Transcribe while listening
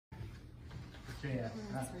Huh?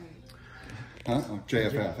 Oh,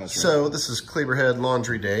 JFF, that's right. So this is Klaberhead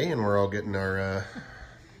Laundry Day, and we're all getting the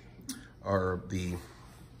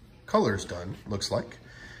colors done, looks like.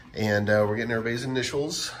 And we're getting everybody's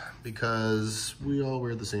initials because we all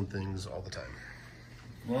wear the same things all the time.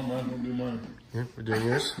 Well, mine's gonna do mine. Yeah, we're doing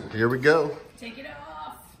yours. Here we go. Take it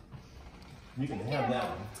off. You can have that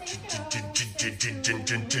one.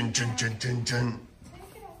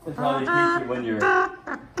 It'll probably teach you when you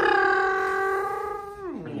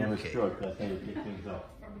have a stroke. That's how you pick things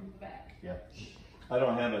up. Yeah. I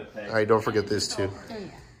don't have it. All right, don't forget this too. Oh,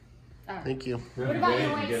 yeah. Thank you. What about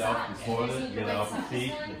your white Get off socks? the toilet, get off the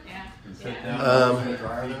seat, Yeah. and sit down.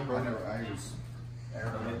 I use air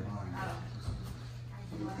on mine.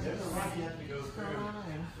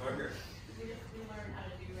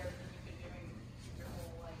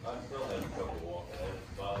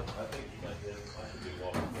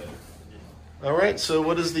 All right, so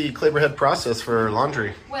what is the Klaberhead process for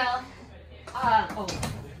laundry? Well, I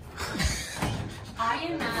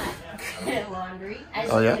am not good at laundry, as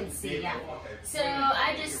you can see, yeah. So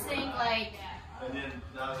I just think like,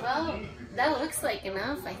 well, that looks like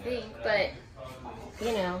enough, I think, but,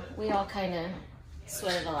 you know, we all kind of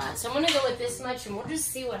sweat it a lot. So I'm going to go with this much, and we'll just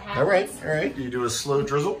see what happens. All right. Do you do a slow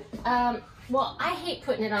drizzle? Well, I hate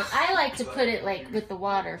putting it on. I like to put it like with the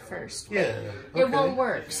water first. Yeah. It won't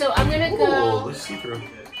work. So I'm gonna go. Let's see through.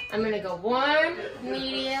 I'm gonna go warm,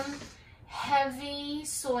 medium, heavy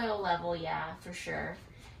soil level. Yeah, for sure.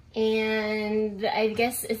 And I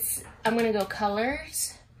guess I'm gonna go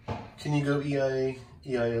colors. Can you go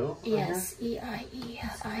E-I-E-I-O? Yes,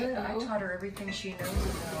 E-I-E-I-O. I taught her everything she knows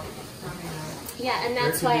about. Yeah, and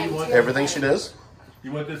that's why I'm. Everything she does?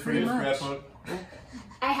 You want this for your scrapbook?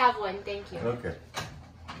 I have one, thank you. Okay.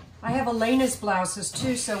 I have Elena's blouses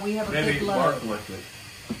too, so we have a big load. Mark wants it.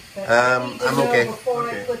 But I'm I need to know okay. Before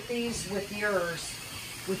I put these with yours,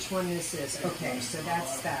 which one this is. Okay, so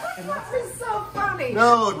that's that. And this is so funny.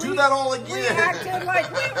 No, do that all again. We acted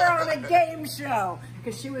like we were on a game show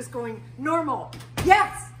because she was going normal.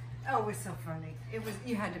 Yes. Oh, it was so funny. It was.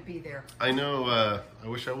 You had to be there. I know. I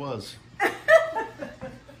wish I was.